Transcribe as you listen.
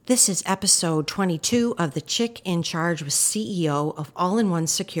This is episode 22 of The Chick in Charge with CEO of All-in-One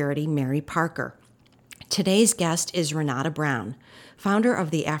Security, Mary Parker. Today's guest is Renata Brown, founder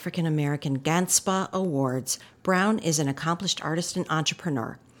of the African American GANSPA Awards. Brown is an accomplished artist and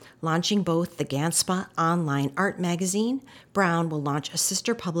entrepreneur. Launching both the GANSPA online art magazine, Brown will launch a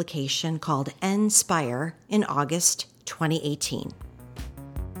sister publication called Inspire in August 2018.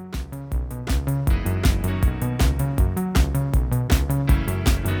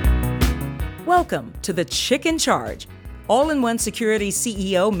 Welcome to The Chick in Charge. All-in-One Security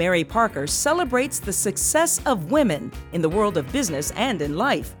CEO Mary Parker celebrates the success of women in the world of business and in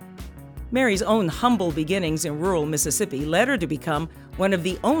life. Mary's own humble beginnings in rural Mississippi led her to become one of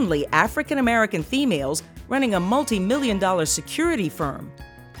the only African-American females running a multi-million-dollar security firm.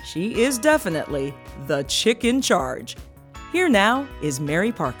 She is definitely the chick in charge. Here now is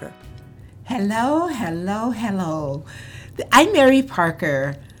Mary Parker. Hello. I'm Mary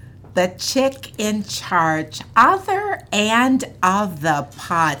Parker, the chick in charge, author and of the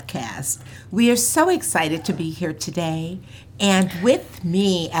podcast. We are so excited to be here today. And with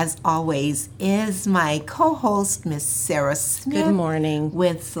me, as always, is my co-host, Miss Sarah Smith. Good morning.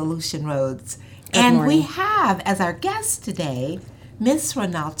 With Solution Roads. Good morning. We have, as our guest today, Miss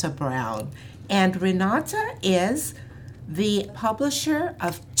Renata Brown. And Renata is the publisher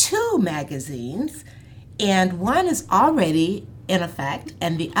of 2 magazines, and one is already in effect,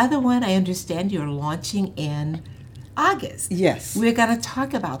 and the other one, I understand you're launching in August. Yes. We're going to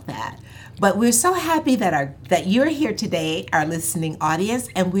talk about that. But we're so happy that you're here today, our listening audience,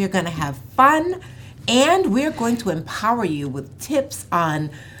 and we're going to have fun, and we're going to empower you with tips on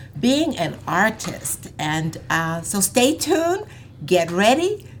being an artist. And so stay tuned, get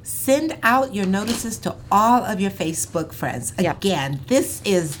ready, send out your notices to all of your Facebook friends. Yep. Again, this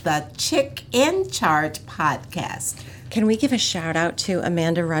is the Chick in Charge podcast. Can we give a shout out to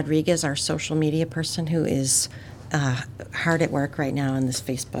Amanda Rodriguez, our social media person who is hard at work right now on this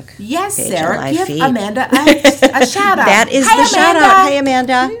Facebook Yes, page Sarah, and live give feed. Amanda a shout out. That is Hey, the shout Amanda. out. Hey,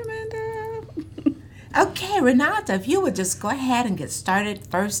 Amanda. Okay, Renata, if you would just go ahead and get started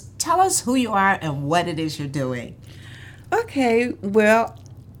first, tell us who you are and what it is you're doing. Okay, well,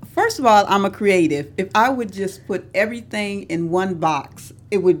 first of all, I'm a creative. If I would just put everything in one box,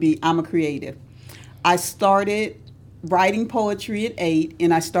 it would be I'm a creative. I started writing poetry at 8,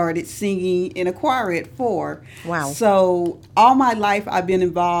 and I started singing in a choir at 4. Wow. So all my life I've been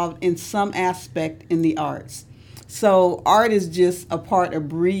involved in some aspect in the arts. So art is just a part of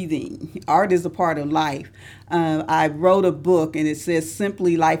breathing. Art is a part of life. I wrote a book, and it says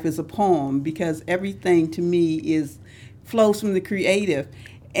simply life is a poem, because everything to me flows from the creative.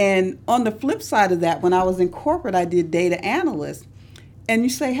 And on the flip side of that, when I was in corporate, I did data analyst. And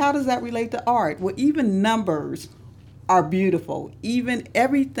you say, how does that relate to art? Well, even numbers are beautiful. Even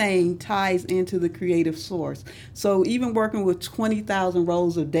everything ties into the creative source. So even working with 20,000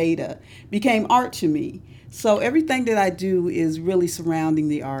 rows of data became art to me. So everything that I do is really surrounding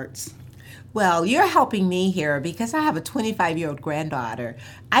the arts. Well, you're helping me here because I have a 25-year-old granddaughter.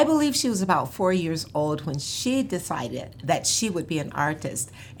 I believe she was about 4 years old when she decided that she would be an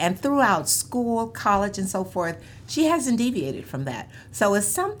artist. And throughout school, college, and so forth, she hasn't deviated from that. So it's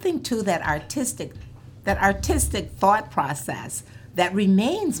something to that artistic thought process that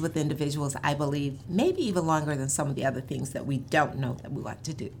remains with individuals, I believe, maybe even longer than some of the other things that we don't know that we want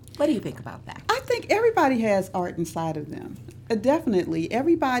to do. What do you think about that? I think everybody has art inside of them. Definitely.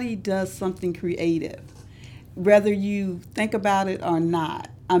 Everybody does something creative, whether you think about it or not.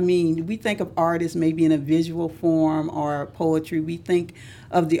 I mean, we think of art as maybe in a visual form or poetry. We think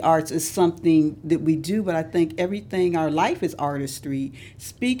of the arts as something that we do, but I think everything, our life is artistry.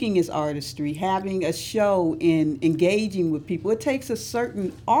 Speaking is artistry. Having a show and engaging with people. It takes a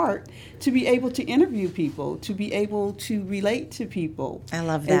certain art to be able to interview people, to be able to relate to people. I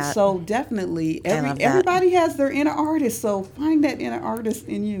love that. And so definitely, I love that. everybody has their inner artist, so find that inner artist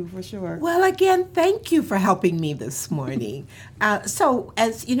in you for sure. Well, again, thank you for helping me this morning. So,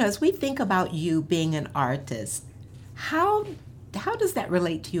 as we think about you being an artist, how does that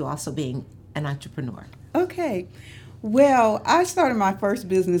relate to you also being an entrepreneur? Okay. Well, I started my first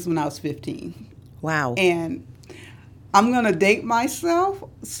business when I was 15. Wow. And I'm going to date myself.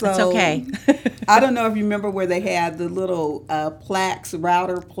 So That's okay. I don't know if you remember where they had the little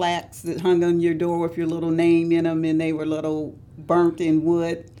router plaques that hung on your door with your little name in them, and they were little burnt in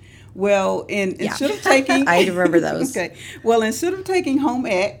wood. Well, instead of taking... I remember those. Okay. Well, instead of taking home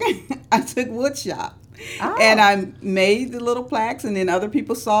ec, I took wood shop. Oh. And I made the little plaques, and then other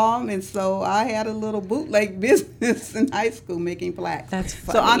people saw them, and so I had a little bootleg business in high school making plaques. That's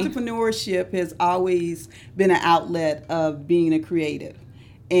funny. So entrepreneurship has always been an outlet of being a creative.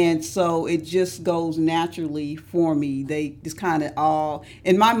 And so it just goes naturally for me. They just kind of all,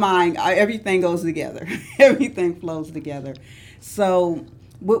 in my mind, everything goes together. Everything flows together. So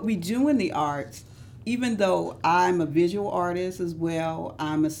what we do in the arts, even though I'm a visual artist as well,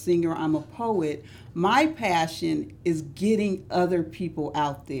 I'm a singer, I'm a poet, my passion is getting other people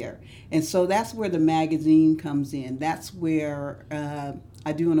out there. And so that's where the magazine comes in. That's where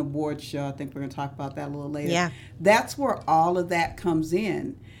I do an award show. I think we're going to talk about that a little later. Yeah. That's where all of that comes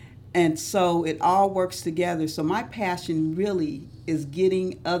in. And so it all works together. So my passion really is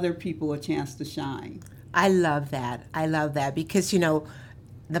getting other people a chance to shine. I love that. I love that because,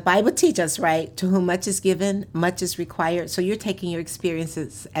 the Bible teaches us, right? To whom much is given, much is required. So you're taking your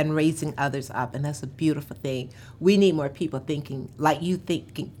experiences and raising others up, and that's a beautiful thing. We need more people thinking like you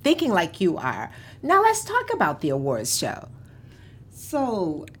thinking like you are. Now let's talk about the awards show.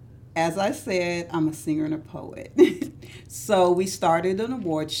 So, as I said, I'm a singer and a poet. So we started an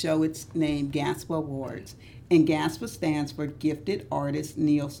award show. It's named GANSPA Awards. And GANSPA stands for Gifted Artist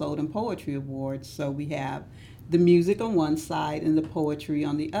Neo Soul and Poetry Awards. So we have the music on one side and the poetry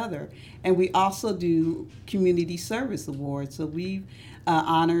on the other. And we also do community service awards. So we've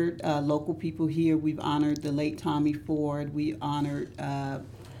honored local people here. We've honored the late Tommy Ford. We honored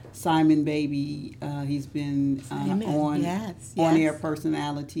Simon Baby. He's been on-air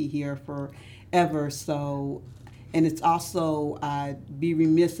personality here forever. So, and it's also, I'd be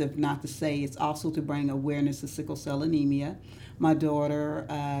remiss if not to say, it's also to bring awareness to sickle cell anemia. My daughter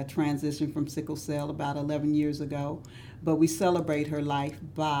transitioned from sickle cell about 11 years ago, but we celebrate her life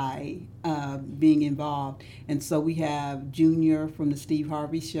by being involved. And so we have Junior from the Steve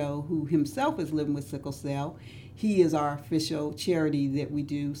Harvey Show, who himself is living with sickle cell. He is our official charity that we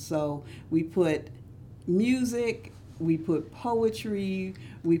do. So we put music, we put poetry,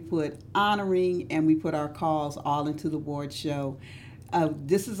 we put honoring, and we put our calls all into the award show.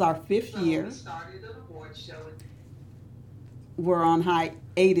 This is our 5th year. We started an award show. We're on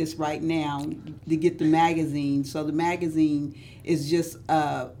hiatus right now to get the magazine. So the magazine is just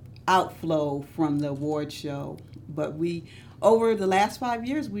outflow from the award show. But over the last 5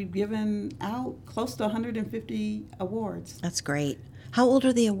 years, we've given out close to 150 awards. That's great. How old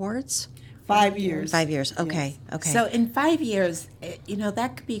are the awards? 5 years. 5 years. Okay. Yes. Okay. So in 5 years,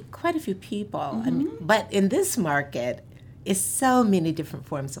 that could be quite a few people. Mm-hmm. But in this market, it's so many different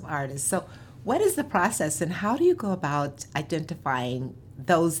forms of artists. So what is the process and how do you go about identifying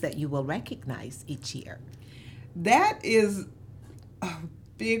those that you will recognize each year? That is a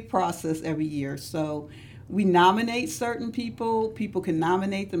big process every year. So we nominate certain people. People can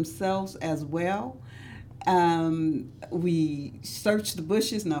nominate themselves as well. We search the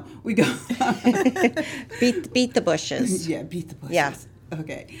bushes. No, we go beat the bushes. Yeah, beat the bushes. Yeah.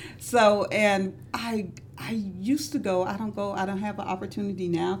 Okay. So, and I used to go. I don't have an opportunity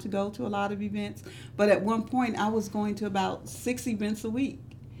now to go to a lot of events. But at one point, I was going to about 6 events a week.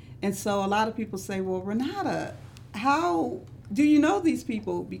 And so a lot of people say, well, Renata, how do you know these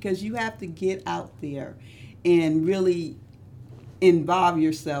people? Because you have to get out there and really involve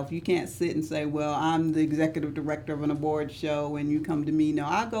yourself. You can't sit and say, well, I'm the executive director of an award show and you come to me. No,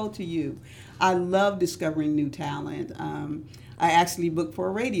 I go to you. I love discovering new talent. I actually booked for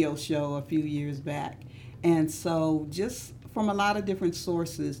a radio show a few years back. And so just from a lot of different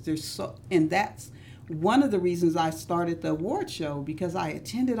sources, and that's one of the reasons I started the award show, because I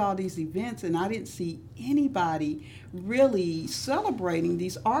attended all these events and I didn't see anybody really celebrating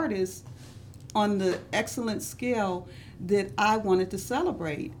these artists on the excellent scale that I wanted to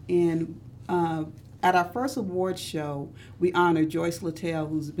celebrate. And at our first award show, we honored Joyce Littell,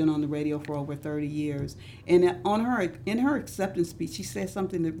 who's been on the radio for over 30 years. And in her acceptance speech, she said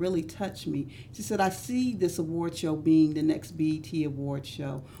something that really touched me. She said, I see this award show being the next BET award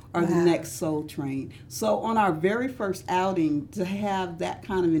show or the next Soul Train. So on our very first outing, to have that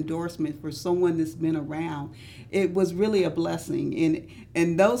kind of endorsement for someone that's been around, it was really a blessing.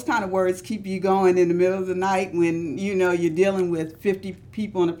 And those kind of words keep you going in the middle of the night when, you're dealing with 50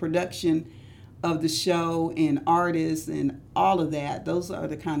 people in a production of the show and artists and all of that. Those are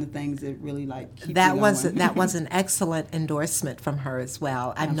the kind of things that really keep that you was going. That was an excellent endorsement from her as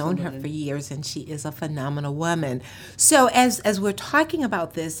well. I've known her Absolutely. for years and she is a phenomenal woman. So as we're talking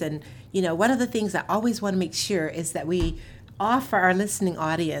about this, and one of the things I always want to make sure is that we offer our listening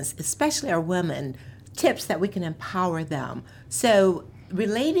audience, especially our women, tips that we can empower them. So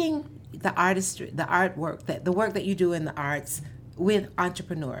relating the artistry, the artwork, the work that you do in the arts with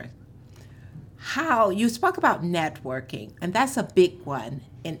entrepreneurs. How you spoke about networking, and that's a big one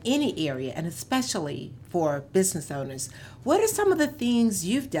in any area, and especially for business owners. What are some of the things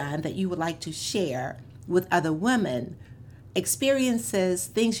you've done that you would like to share with other women experiences,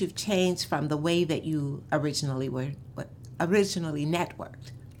 things you've changed from the way that you originally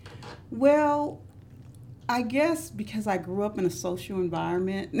networked? Well, I guess because I grew up in a social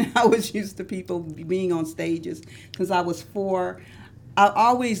environment, I was used to people being on stages since I was 4. I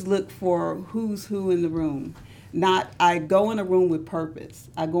always look for who's who in the room. I go in a room with purpose.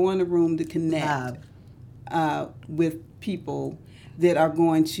 I go in a room to connect with people that are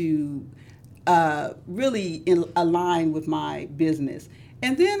going to really align with my business.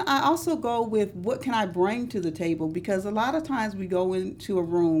 And then I also go with what can I bring to the table, because a lot of times we go into a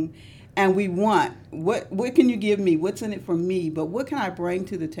room and we want, what can you give me? What's in it for me? But what can I bring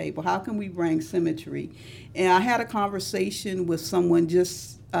to the table? How can we bring symmetry? And I had a conversation with someone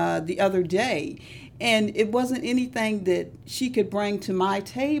just the other day, and it wasn't anything that she could bring to my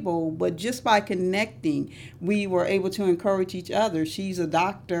table, but just by connecting, we were able to encourage each other. She's a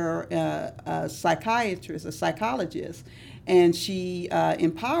doctor, a psychiatrist, a psychologist, and she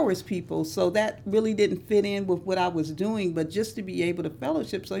empowers people. So that really didn't fit in with what I was doing, but just to be able to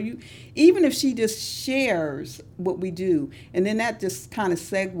fellowship. So even if she just shares what we do, and then that just kind of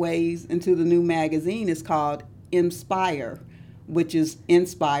segues into the new magazine. It's called Inspire, which is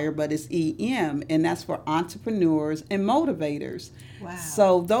Inspire, but it's EM, and that's for entrepreneurs and motivators. Wow.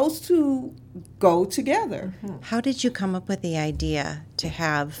 So those two go together. Mm-hmm. How did you come up with the idea to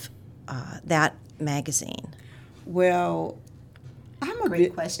have that magazine? Well, I'm a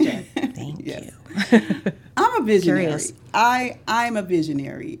Great question. Thank Yes. you. I'm a visionary. Curious. I'm a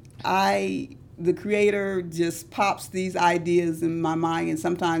visionary. The creator just pops these ideas in my mind, and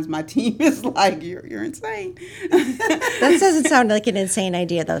sometimes my team is like, "You're insane." That doesn't sound like an insane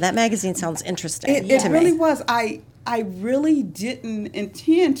idea, though. That magazine sounds interesting It to really me. was. I really didn't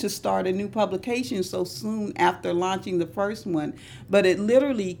intend to start a new publication so soon after launching the first one, but it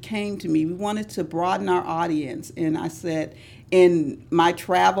literally came to me. We wanted to broaden our audience, and I said, in my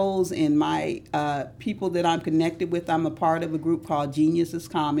travels and my people that I'm connected with, I'm a part of a group called Genius is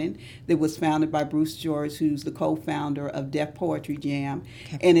Common that was founded by Bruce George, who's the co-founder of Deaf Poetry Jam.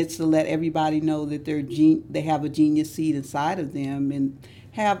 Okay. And it's to let everybody know that they have a genius seed inside of them, and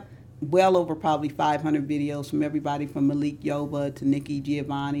have well over probably 500 videos from everybody from Malik Yoba to Nikki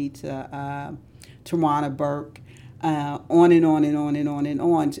Giovanni to Tawana Burke, on and on and on and on and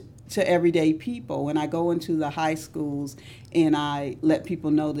on. To everyday people. And I go into the high schools and I let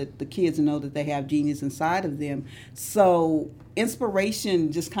people know that the kids know that they have genius inside of them. So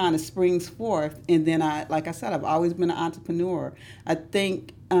inspiration just kind of springs forth. And then like I said, I've always been an entrepreneur. I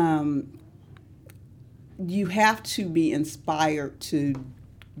think you have to be inspired to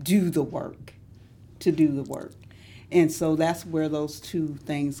do the work. And so that's where those two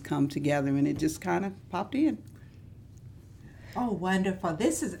things come together, and it just kind of popped in. Oh, wonderful.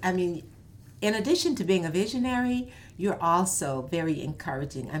 In addition to being a visionary, you're also very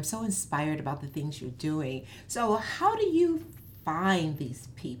encouraging. I'm so inspired about the things you're doing. So how do you find these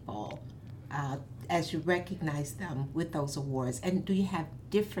people as you recognize them with those awards? And do you have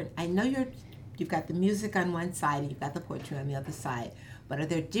I know you've got the music on one side and you've got the poetry on the other side, but are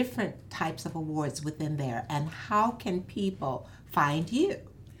there different types of awards within there? And how can people find you?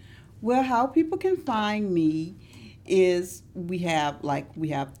 Well, how people can find me is we have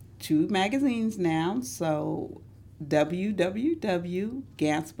 2 magazines now. So www.GANSPA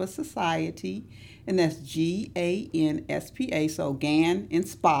Society, and that's GANSPA, so GAN in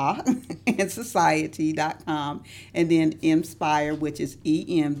SPA and society.com, and then Inspire, which is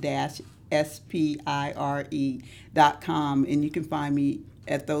EM-SPIRE.com, and you can find me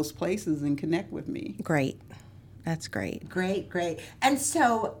at those places and connect with me. Great. That's great. Great. And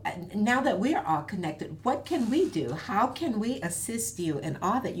so now that we're all connected, what can we do? How can we assist you in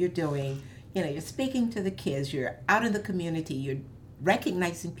all that you're doing? You're speaking to the kids, you're out in the community, you're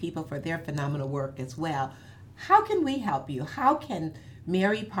recognizing people for their phenomenal work as well. How can we help you? How can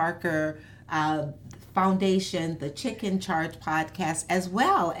Mary Parker Foundation, the Chick in Charge podcast, as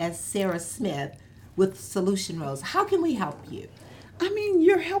well as Sarah Smith with Solution Rose, how can we help you?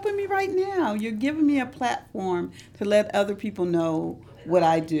 You're helping me right now. You're giving me a platform to let other people know what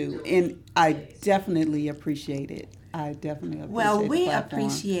I do, and I definitely appreciate it. Well, we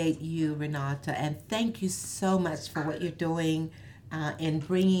appreciate you, Renata, and thank you so much for what you're doing in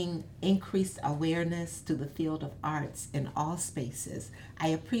bringing increased awareness to the field of arts in all spaces. I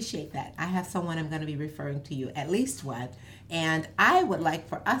appreciate that. I have someone I'm going to be referring to you, at least one, and I would like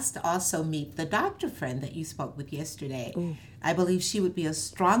for us to also meet the doctor friend that you spoke with yesterday. Ooh. I believe she would be a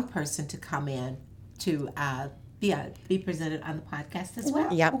strong person to come in to be presented on the podcast as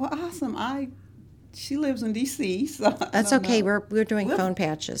well. Yep. Well, awesome. I She lives in D.C., so That's okay. We're doing phone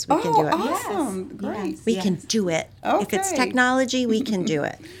patches. We can do it. Awesome. Yes, Great. yes. We can do it. If it's Okay. technology, we can do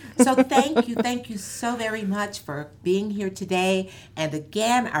it. So thank you so very much for being here today. And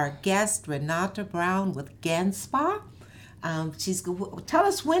again, our guest, Renata Brown with GANSPA. Tell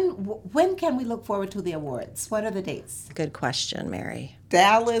us when can we look forward to the awards? What are the dates? Good question, Mary.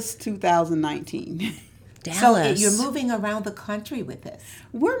 Dallas 2019. Dallas. So you're moving around the country with this.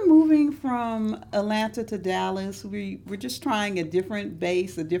 We're moving from Atlanta to Dallas. We're just trying a different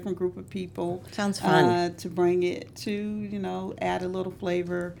base, a different group of people. Sounds fun. To bring it to, add a little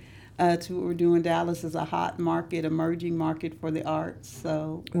flavor to what we're doing. Dallas is a hot market, emerging market for the arts.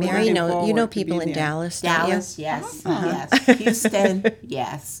 So Mary, you know people in Dallas, don't you? Dallas, yes. Uh-huh. Yes. Houston,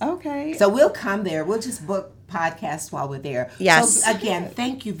 yes. Okay. So we'll come there. We'll just book podcasts while we're there. Yes. So again,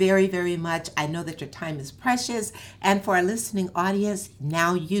 thank you very, very much. I know that your time is precious. And for our listening audience,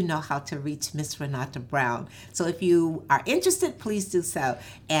 now you know how to reach Miss Renata Brown. So if you are interested, please do so.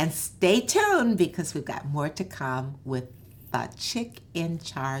 And stay tuned because we've got more to come with the Chick in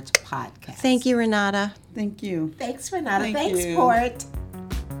Charge podcast. Thank you, Renata. Thank you. Thanks, Renata. Thank Thanks, you. Port.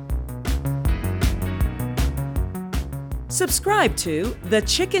 Subscribe to The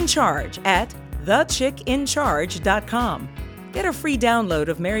Chick in Charge at thechickincharge.com. Get a free download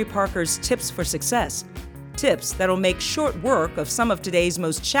of Mary Parker's Tips for Success. Tips that'll make short work of some of today's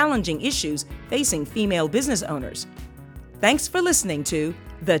most challenging issues facing female business owners. Thanks for listening to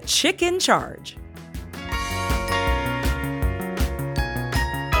The Chick in Charge.